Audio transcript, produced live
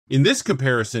In this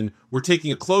comparison, we're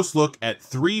taking a close look at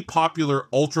three popular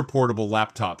ultra-portable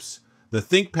laptops: the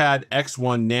ThinkPad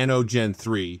X1 Nano Gen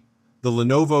 3, the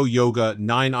Lenovo Yoga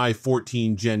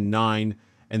 9i14 Gen 9,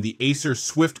 and the Acer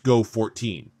Swift Go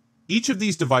 14. Each of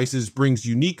these devices brings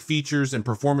unique features and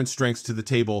performance strengths to the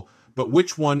table, but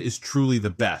which one is truly the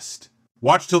best?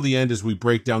 Watch till the end as we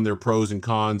break down their pros and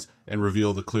cons and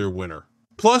reveal the clear winner.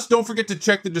 Plus, don't forget to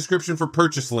check the description for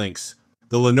purchase links.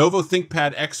 The Lenovo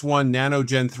ThinkPad X1 Nano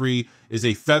Gen 3 is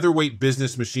a featherweight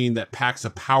business machine that packs a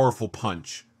powerful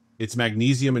punch. Its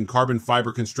magnesium and carbon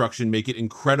fiber construction make it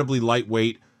incredibly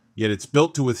lightweight, yet it's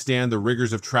built to withstand the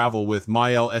rigors of travel with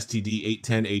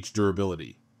MyL-STD810H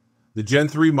durability. The Gen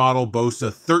 3 model boasts a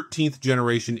 13th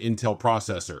generation Intel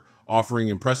processor, offering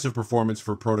impressive performance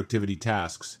for productivity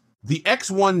tasks. The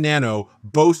X1 Nano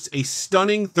boasts a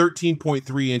stunning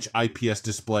 13.3-inch IPS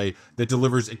display that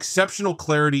delivers exceptional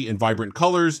clarity and vibrant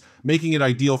colors, making it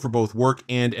ideal for both work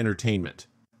and entertainment.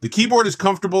 The keyboard is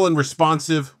comfortable and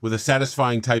responsive, with a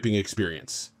satisfying typing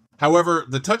experience. However,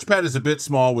 the touchpad is a bit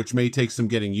small, which may take some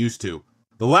getting used to.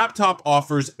 The laptop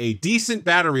offers a decent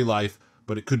battery life,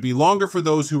 but it could be longer for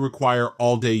those who require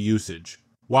all-day usage.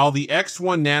 While the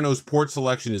X1 Nano's port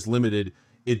selection is limited,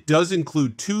 it does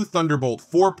include two Thunderbolt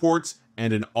 4 ports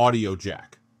and an audio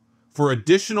jack. For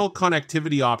additional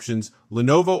connectivity options,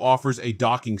 Lenovo offers a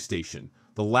docking station.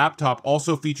 The laptop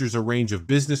also features a range of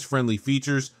business-friendly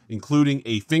features, including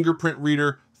a fingerprint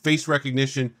reader, face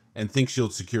recognition, and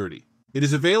ThinkShield security. It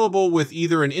is available with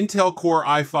either an Intel Core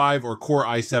i5 or Core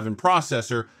i7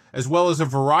 processor, as well as a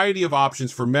variety of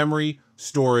options for memory,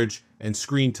 storage, and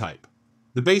screen type.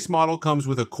 The base model comes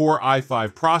with a Core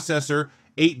i5 processor,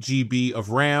 8 GB of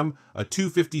RAM, a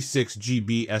 256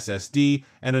 GB SSD,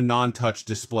 and a non-touch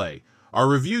display. Our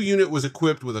review unit was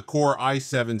equipped with a Core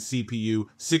i7 CPU,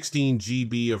 16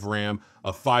 GB of RAM,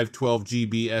 a 512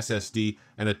 GB SSD,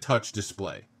 and a touch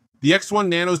display. The X1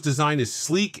 Nano's design is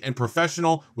sleek and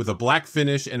professional, with a black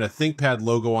finish and a ThinkPad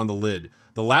logo on the lid.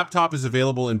 The laptop is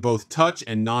available in both touch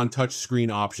and non-touch screen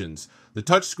options. The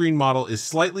touchscreen model is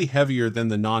slightly heavier than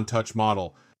the non-touch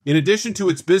model. In addition to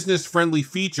its business-friendly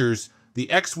features, the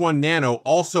X1 Nano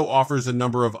also offers a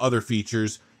number of other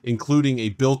features, including a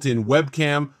built-in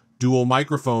webcam, dual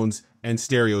microphones, and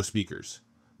stereo speakers.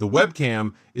 The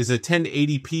webcam is a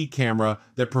 1080p camera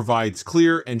that provides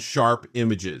clear and sharp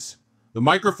images. The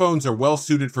microphones are well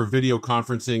suited for video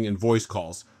conferencing and voice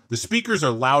calls. The speakers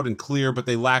are loud and clear, but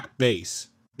they lack bass.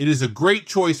 It is a great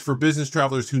choice for business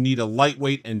travelers who need a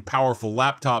lightweight and powerful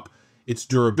laptop. Its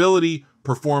durability,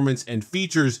 performance, and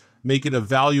features make it a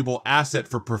valuable asset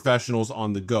for professionals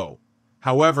on the go.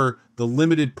 However, the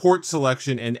limited port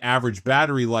selection and average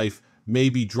battery life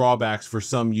may be drawbacks for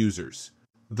some users.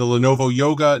 The Lenovo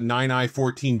Yoga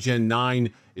 9i14 Gen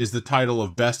 9 is the title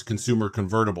of Best Consumer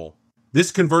Convertible.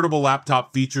 This convertible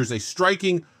laptop features a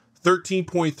striking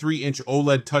 13.3-inch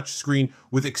OLED touchscreen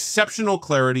with exceptional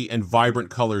clarity and vibrant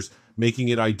colors, making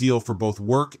it ideal for both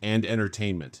work and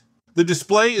entertainment. The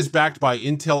display is backed by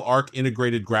Intel Arc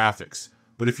integrated graphics,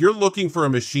 but if you're looking for a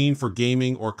machine for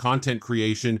gaming or content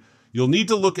creation, you'll need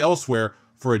to look elsewhere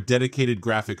for a dedicated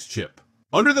graphics chip.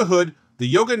 Under the hood, the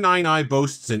Yoga 9i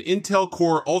boasts an Intel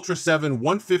Core Ultra 7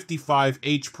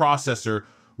 155H processor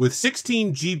with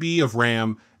 16 GB of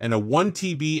RAM and a 1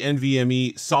 TB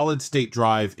NVMe solid-state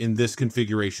drive in this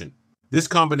configuration. This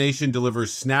combination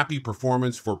delivers snappy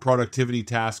performance for productivity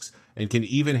tasks and can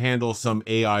even handle some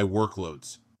AI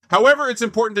workloads. However, it's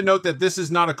important to note that this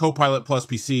is not a Copilot Plus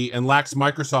PC and lacks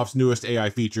Microsoft's newest AI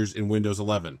features in Windows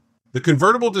 11. The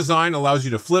convertible design allows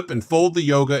you to flip and fold the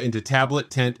Yoga into tablet,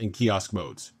 tent, and kiosk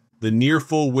modes. The near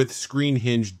full-width screen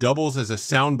hinge doubles as a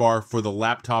soundbar for the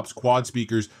laptop's quad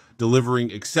speakers,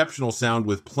 delivering exceptional sound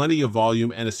with plenty of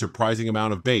volume and a surprising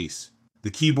amount of bass.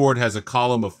 The keyboard has a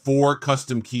column of 4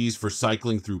 custom keys for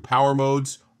cycling through power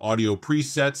modes, audio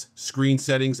presets, screen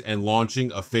settings, and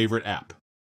launching a favorite app.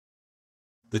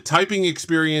 The typing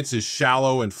experience is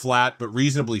shallow and flat, but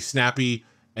reasonably snappy,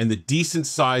 and the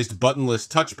decent-sized buttonless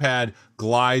touchpad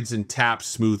glides and taps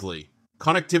smoothly.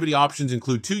 Connectivity options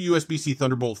include 2 USB-C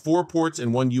Thunderbolt 4 ports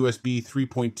and 1 USB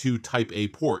 3.2 Type-A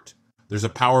port. There's a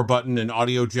power button, an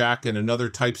audio jack, and another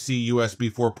Type-C USB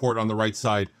 4 port on the right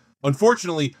side.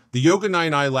 Unfortunately, the Yoga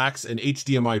 9i lacks an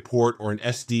HDMI port or an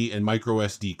SD and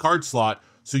microSD card slot,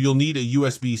 so you'll need a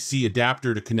USB-C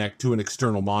adapter to connect to an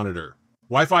external monitor.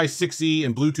 Wi-Fi 6E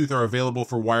and Bluetooth are available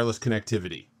for wireless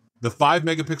connectivity. The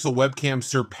 5-megapixel webcam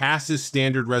surpasses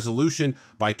standard resolution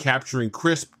by capturing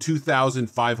crisp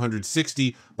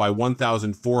 2560 by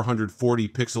 1440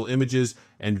 pixel images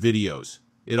and videos.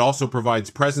 It also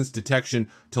provides presence detection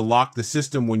to lock the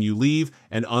system when you leave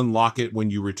and unlock it when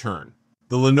you return.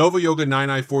 The Lenovo Yoga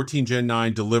 9i14 Gen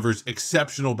 9 delivers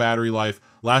exceptional battery life,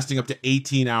 lasting up to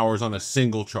 18 hours on a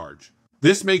single charge.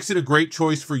 This makes it a great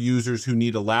choice for users who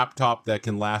need a laptop that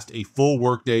can last a full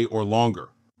workday or longer.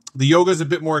 The Yoga is a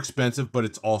bit more expensive, but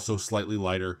it's also slightly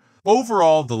lighter.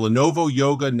 Overall, the Lenovo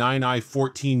Yoga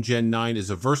 9i14 Gen 9 is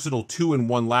a versatile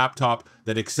 2-in-1 laptop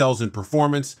that excels in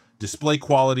performance, display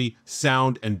quality,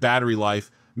 sound, and battery life,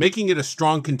 making it a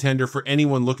strong contender for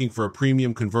anyone looking for a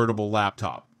premium convertible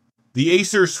laptop. The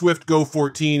Acer Swift Go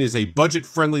 14 is a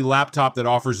budget-friendly laptop that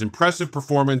offers impressive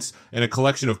performance and a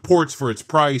collection of ports for its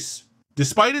price.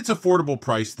 Despite its affordable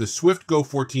price, the Swift Go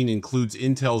 14 includes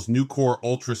Intel's new Core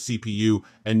Ultra CPU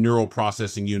and neural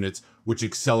processing units, which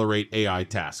accelerate AI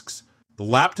tasks. The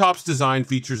laptop's design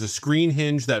features a screen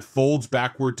hinge that folds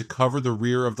backward to cover the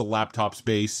rear of the laptop's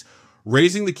base,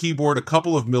 raising the keyboard a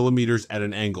couple of millimeters at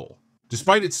an angle.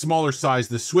 Despite its smaller size,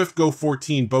 the Swift Go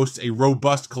 14 boasts a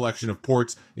robust collection of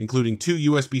ports, including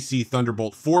 2 USB-C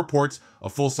Thunderbolt 4 ports, a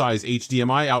full-size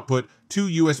HDMI output,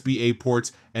 2 USB-A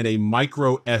ports, and a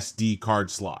micro SD card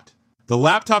slot. The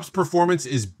laptop's performance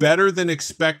is better than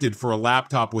expected for a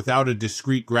laptop without a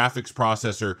discrete graphics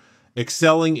processor,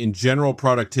 excelling in general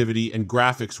productivity and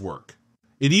graphics work.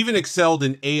 It even excelled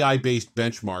in AI-based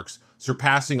benchmarks,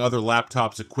 surpassing other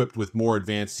laptops equipped with more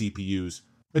advanced CPUs.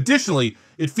 Additionally,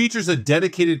 it features a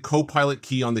dedicated Copilot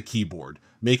key on the keyboard,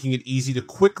 making it easy to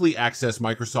quickly access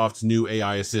Microsoft's new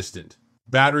AI assistant.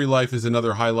 Battery life is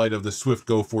another highlight of the Swift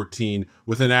Go 14,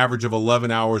 with an average of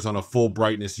 11 hours on a full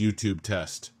brightness YouTube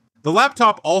test. The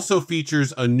laptop also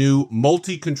features a new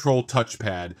multi-control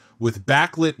touchpad with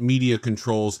backlit media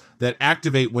controls that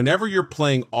activate whenever you're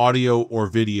playing audio or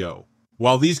video.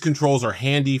 While these controls are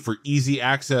handy for easy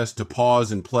access to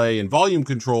pause and play and volume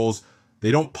controls,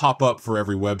 they don't pop up for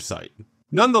every website.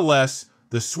 Nonetheless,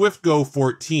 the Swift Go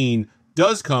 14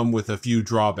 does come with a few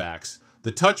drawbacks.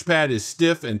 The touchpad is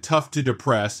stiff and tough to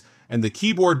depress, and the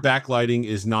keyboard backlighting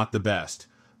is not the best.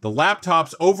 The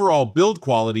laptop's overall build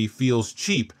quality feels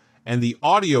cheap, and the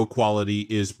audio quality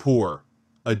is poor.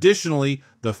 Additionally,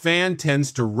 the fan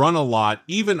tends to run a lot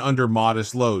even under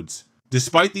modest loads.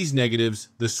 Despite these negatives,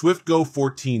 the Swift Go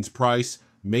 14's price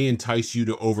may entice you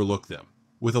to overlook them.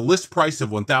 With a list price of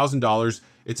 $1,000,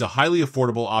 it's a highly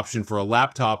affordable option for a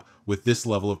laptop with this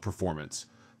level of performance.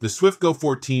 The Swift Go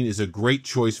 14 is a great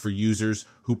choice for users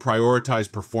who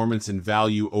prioritize performance and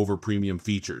value over premium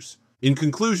features. In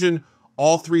conclusion,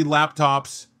 all three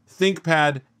laptops,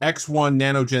 ThinkPad X1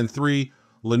 Nano Gen 3,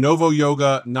 Lenovo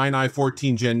Yoga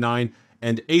 9i14 Gen 9,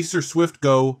 and Acer Swift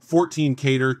Go 14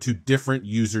 cater to different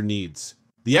user needs.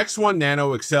 The X1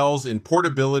 Nano excels in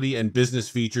portability and business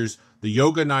features. The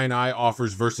Yoga 9i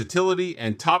offers versatility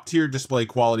and top-tier display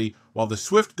quality, while the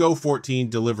Swift Go 14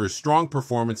 delivers strong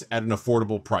performance at an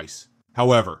affordable price.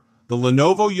 However, the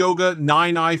Lenovo Yoga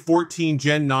 9i14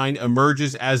 Gen 9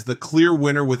 emerges as the clear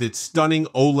winner with its stunning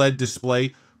OLED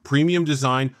display, premium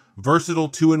design, versatile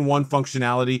 2-in-1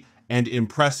 functionality, and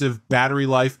impressive battery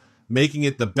life, making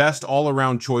it the best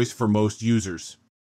all-around choice for most users.